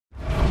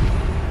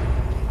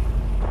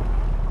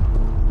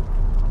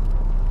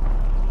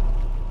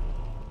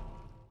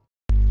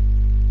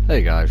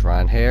Hey guys,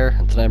 Ryan here,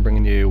 and today I'm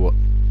bringing you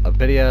a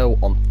video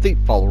on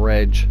Thiepval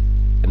Ridge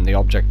in the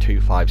Object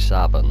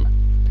 257.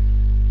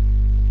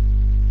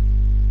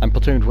 I'm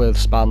platooned with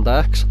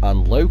Spandex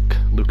and Luke.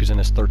 Luke is in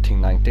his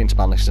 1319,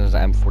 Spandex is in his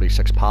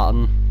M46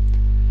 pattern.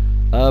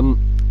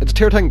 It's a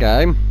tier 10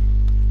 game,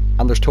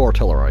 and there's 2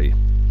 artillery.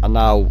 And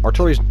now,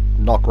 artillery's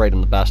not great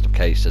in the best of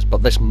cases,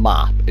 but this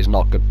map is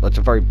not good. It's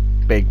a very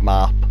big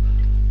map,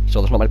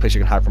 so there's not many places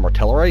you can hide from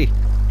artillery.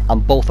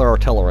 And both our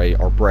artillery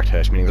are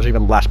British, meaning there's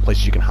even less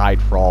places you can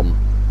hide from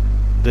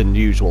than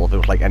usual if it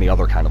was like any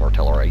other kind of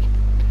artillery.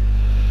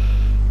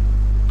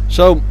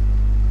 So,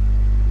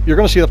 you're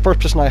going to see the first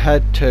position I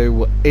head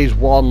to is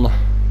one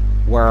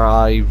where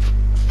I've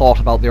thought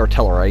about the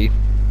artillery.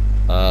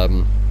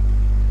 Because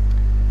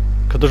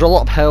there's a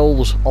lot of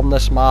hills on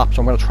this map, so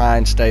I'm going to try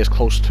and stay as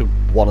close to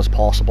one as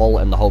possible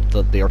in the hope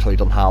that the artillery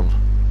doesn't have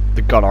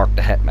the gun arc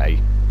to hit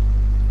me.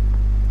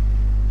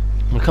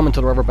 I'm going to come into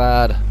the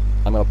riverbed.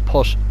 I'm going to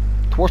push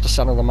towards the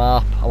centre of the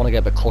map. I want to get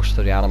a bit closer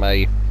to the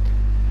enemy.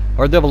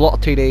 I do have a lot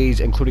of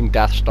TDs, including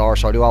Death Star,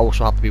 so I do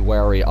also have to be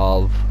wary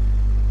of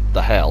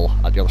the hill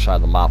at the other side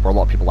of the map, where a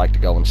lot of people like to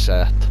go and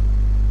sit.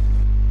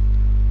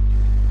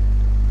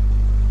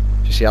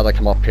 So you see as I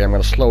come up here, I'm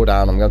going to slow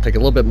down. I'm going to take a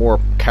little bit more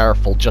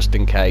careful, just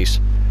in case.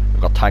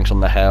 We've got tanks on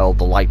the hill,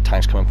 the light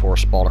tanks coming for a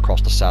spot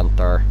across the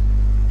centre,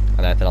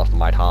 and anything else that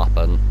might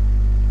happen.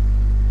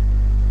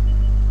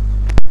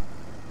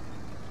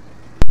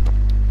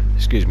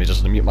 Excuse me,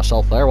 just to mute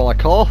myself there while I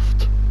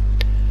coughed.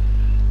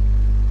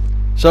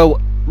 So,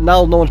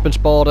 now no one's been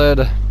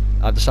spotted,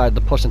 I've decided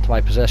to push into my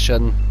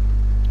position,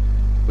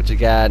 which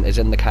again is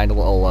in the kind of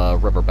little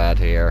riverbed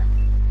here.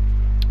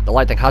 The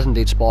light tank has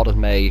indeed spotted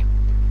me.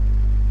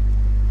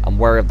 I'm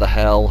wary of the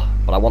hill,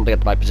 but I want to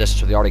get to my position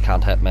so they already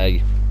can't hit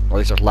me, or at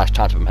least there's less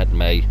chance of them hitting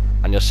me.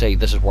 And you'll see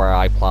this is where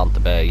I plan to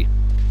be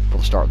for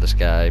the start of this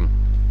game.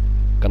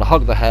 Gonna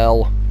hug the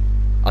hill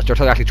as the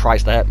artillery actually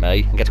tries to hit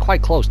me, and gets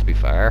quite close to be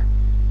fair.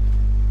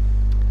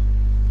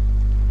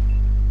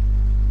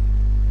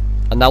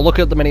 And now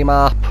looking at the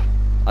mini-map,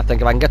 I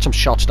think if I can get some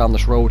shots down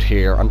this road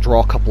here and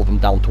draw a couple of them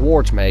down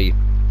towards me,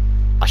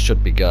 I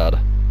should be good.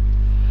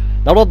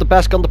 Now, not the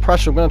best gun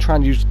depression, I'm going to try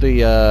and use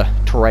the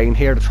terrain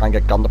here to try and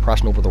get gun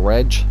depression over the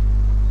ridge.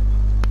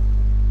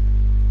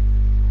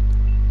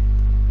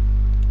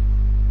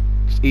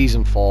 Just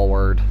easing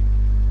forward.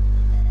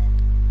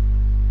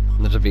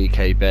 And there's a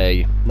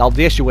VKB. Now,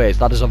 the issue is,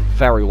 that is a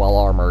very well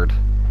armoured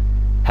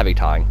heavy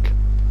tank.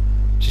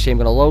 So you see, I'm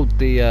going to load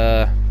the...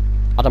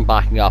 as I'm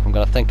backing up, I'm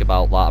going to think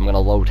about that. I'm going to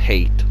load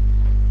heat.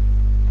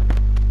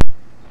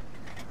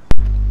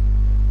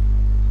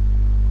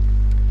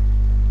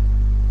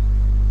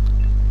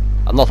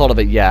 I've not thought of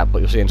it yet, but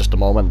you'll see in just a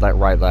moment, that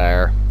right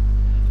there.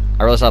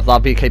 I realise that if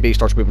that VKB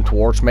starts moving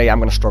towards me, I'm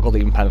going to struggle to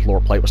even penetrate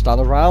lower plate with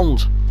standard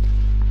rounds.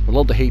 We'll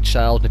load the heat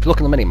cells, and if you look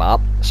on the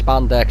minimap,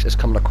 Spandex is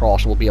coming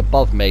across and will be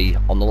above me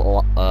on the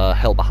little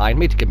hill behind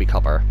me to give me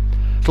cover.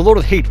 So load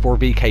of heat for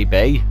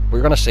VKB, what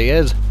you're going to see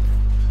is,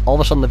 all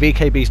of a sudden the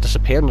VKB's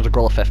disappeared and there's a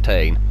Gorilla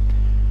 15.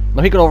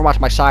 Now he can overmatch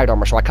my side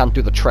armor, so I can't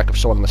do the trick of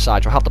sewing the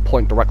side, so I have to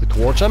point directly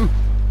towards him,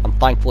 and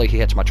thankfully he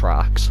hits my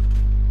tracks.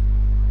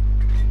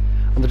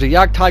 And there's a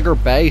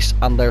Jagdtiger base,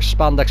 and there's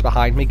Spandex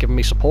behind me giving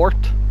me support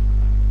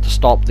to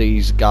stop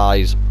these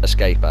guys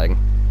escaping.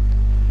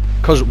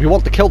 Because we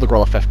want to kill the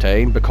Gorilla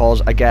 15,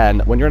 because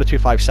again, when you're in a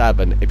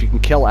 257, if you can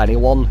kill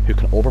anyone who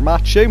can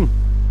overmatch you,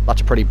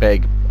 that's a pretty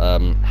big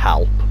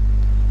help.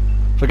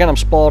 So again, I'm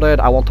spotted,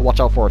 I want to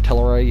watch out for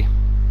artillery.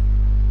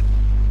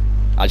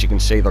 As you can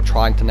see, they're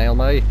trying to nail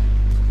me.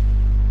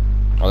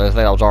 Oh, there's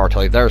the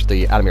artillery. There's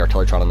the enemy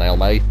artillery trying to nail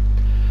me.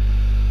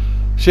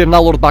 See, I've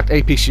now loaded back to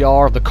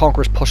APCR. The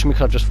Conqueror's pushing me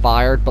because I've just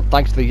fired, but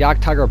thanks to the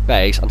Jagdtiger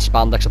base and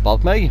Spandex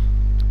above me,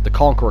 the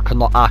Conqueror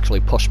cannot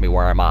actually push me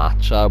where I'm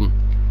at. So,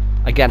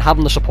 again,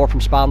 having the support from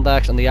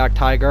Spandex and the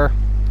Jagdtiger,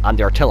 and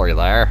the artillery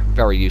there,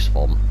 very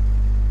useful.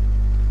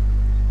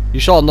 You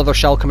saw another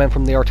shell come in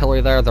from the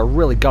artillery there. They're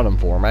really gunning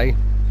for me.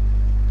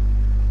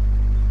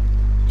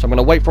 So I'm going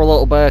to wait for a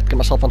little bit, get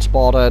myself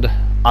unspotted,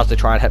 as they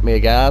try and hit me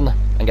again,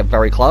 and get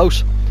very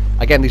close.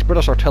 Again, these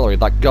British artillery,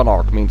 that gun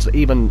arc, means that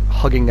even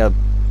hugging a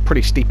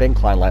pretty steep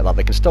incline like that,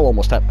 they can still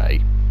almost hit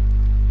me.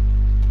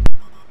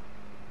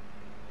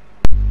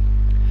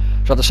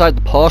 So I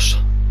decided to push.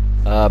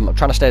 I'm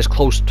trying to stay as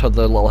close to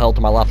the little hill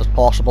to my left as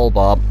possible,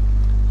 but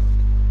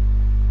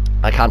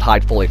I can't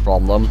hide fully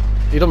from them.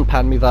 He doesn't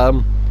pen me though.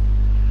 Now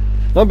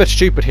I'm a bit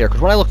stupid here,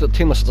 because when I looked at the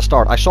team list at the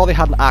start, I saw they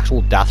had an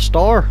actual Death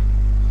Star.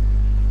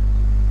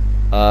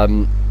 So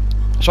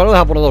I know they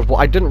have one of those, but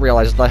I didn't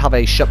realise that they have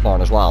a ship barn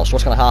as well. So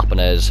what's going to happen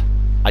is,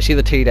 I see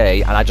the TD,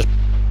 and I just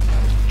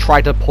try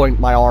to point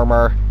my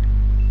armour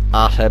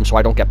at him so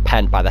I don't get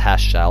penned by the Hess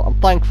shell. And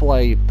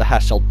thankfully, the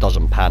Hess shell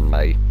doesn't pen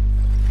me.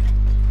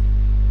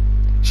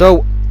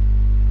 So,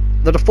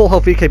 the full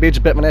health VKB is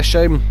a bit of an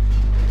issue.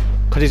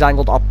 Because he's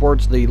angled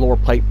upwards, the lower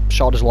plate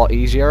shot is a lot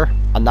easier.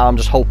 And now I'm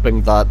just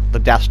hoping that the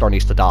Death Star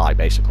needs to die,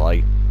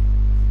 basically.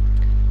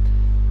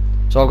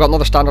 So I've got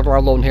another standard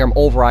round loading here. I'm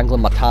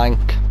over-angling my tank.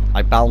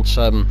 I bounce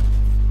him.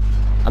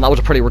 And that was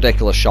a pretty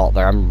ridiculous shot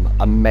there. I'm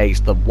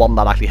amazed that one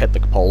that actually hit the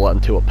cupola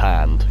and two it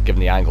panned, given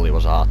the angle he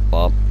was at,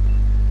 but...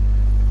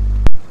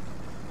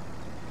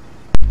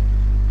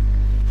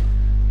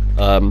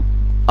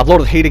 I've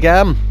loaded heat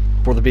again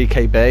for the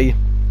VKB.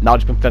 Now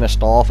it's been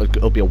finished off,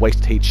 it'll be a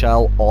wasted heat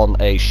shell on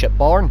a ship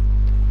barn.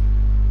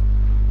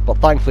 But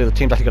thankfully the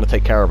team's actually going to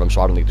take care of him,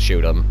 so I don't need to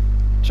shoot him.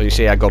 So you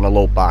see I'm going to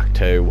load back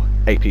to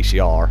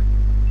APCR.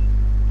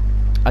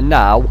 And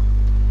now,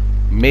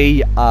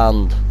 me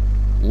and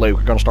Luke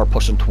are going to start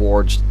pushing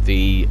towards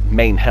the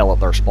main hill at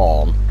their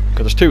spawn.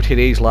 Because there's two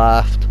TDs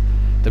left,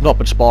 they've not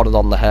been spotted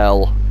on the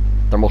hill,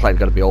 they're most likely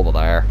going to be over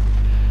there.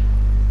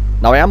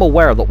 Now I am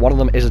aware that one of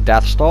them is a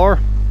Death Star,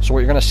 so what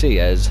you're going to see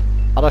is,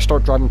 as I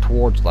start driving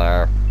towards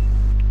there,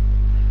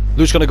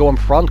 Luke's going to go in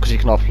front because he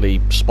can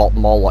obviously spot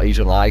them all a lot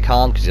easier than I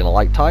can because he's in a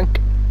light tank.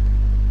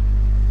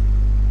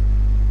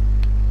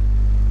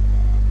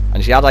 And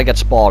you see, as I get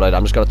spotted,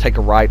 I'm just going to take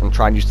a right and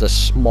try and use this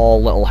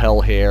small little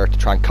hill here to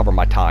try and cover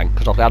my tank,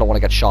 because obviously I don't want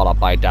to get shot at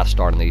by a Death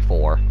Star in the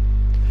E4.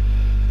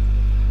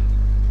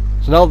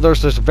 So now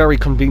there's this very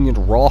convenient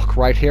rock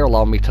right here,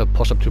 allowing me to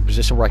push up to a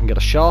position where I can get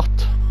a shot.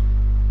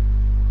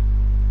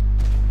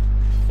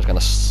 Just going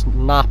to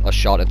snap a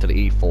shot into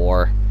the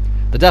E4.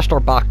 The Death Star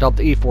backed up,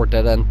 the E4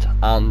 didn't,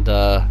 and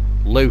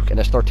Luke in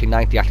his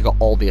 1390 actually got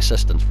all the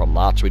assistance from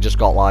that, so we just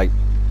got like,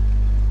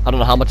 I don't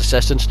know how much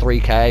assistance,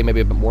 3k, maybe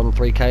a bit more than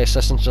 3k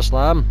assistance just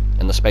then,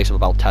 in the space of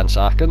about 10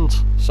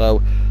 seconds.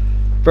 So,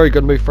 very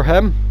good move for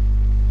him.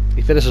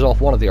 He finishes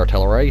off one of the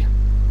artillery,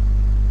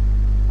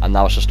 and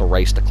now it's just a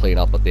race to clean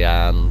up at the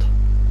end.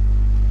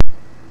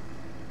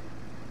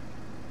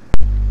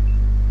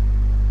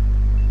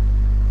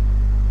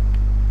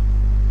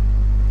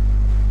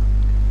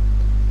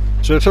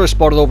 So it's sort of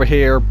spotted over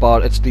here,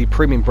 but it's the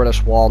premium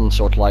British one,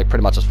 so it's like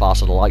pretty much as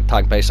fast as a light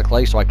tank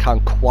basically, so I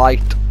can't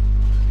quite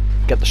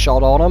get the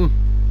shot on him.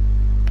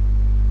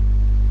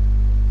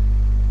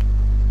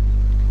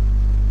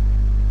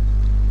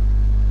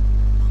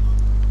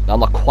 Now I'm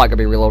not quite going to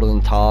be reloaded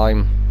in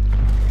time.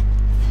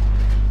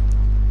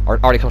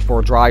 Already comes for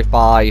a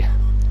drive-by,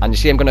 and you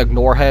see I'm going to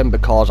ignore him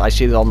because I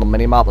see that on the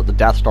minimap that the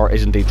Death Star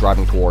is indeed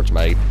driving towards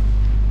me.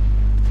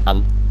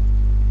 And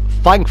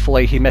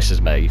thankfully he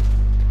misses me.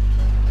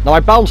 Now I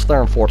bounced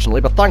there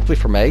unfortunately, but thankfully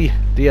for me,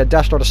 the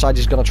Death Star decides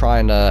he's going to try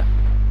and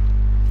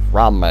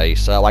ram me,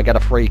 so I get a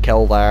free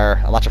kill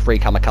there, and that's a free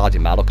kamikaze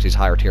medal because he's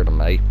higher tier than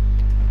me.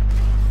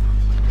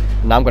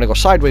 Now I'm going to go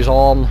sideways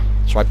on,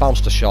 so I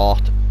bounced a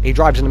shot. He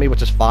drives into me,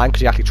 which is fine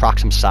because he actually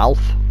tracks himself,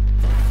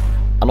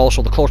 and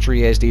also the closer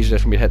he is, the easier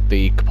for me to hit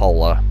the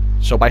cupola.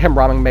 So by him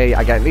ramming me,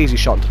 I get an easy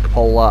shot into the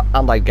cupola,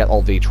 and I get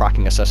all the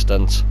tracking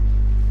assistance.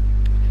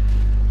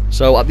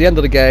 So at the end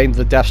of the game,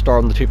 the Death Star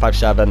and the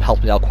 257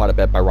 helped me out quite a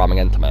bit by ramming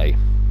into me.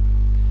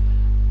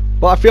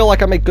 But I feel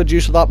like I made good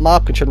use of that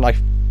map, considering I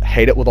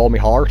hate it with all my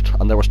heart,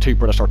 and there was two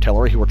British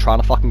artillery who were trying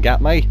to fucking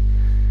get me.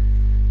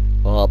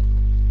 But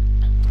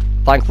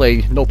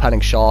thankfully, no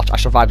penning shot, I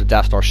survived the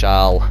Death Star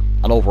shell,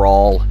 and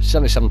overall,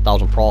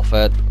 77,000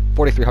 profit,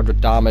 4,300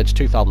 damage,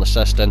 2,000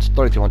 assistance,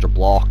 3,200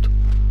 blocked,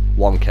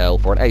 1 kill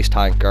for an ace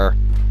tanker,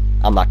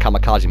 and that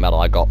kamikaze medal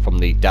I got from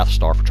the Death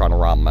Star for trying to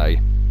ram me.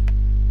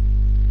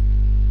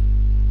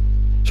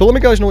 So let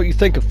me guys know what you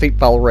think of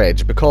Thiepval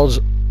Ridge, because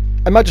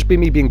it might just be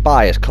me being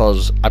biased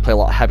because I play a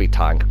lot of heavy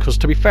tank, because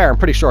to be fair, I'm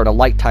pretty sure in a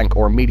light tank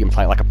or a medium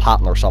tank like a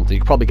Patton or something, you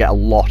could probably get a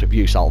lot of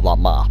use out of that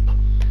map.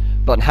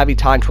 But in heavy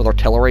tanks with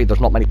artillery,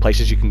 there's not many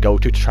places you can go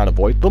to try and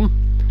avoid them,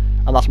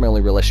 and that's my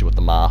only real issue with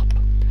the map.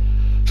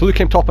 So Luke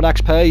came top in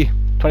XP,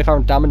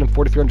 2,500 damage and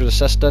 4,300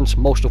 assistance,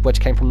 most of which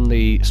came from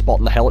the spot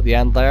in the hill at the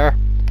end there.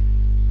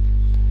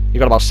 You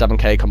got about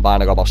 7k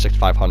combined, I got about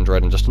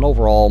 6,500, and just an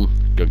overall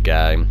good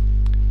game.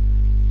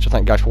 So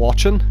thank you guys for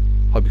watching,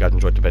 hope you guys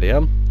enjoyed the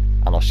video,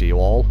 and I'll see you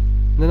all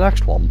in the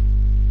next one.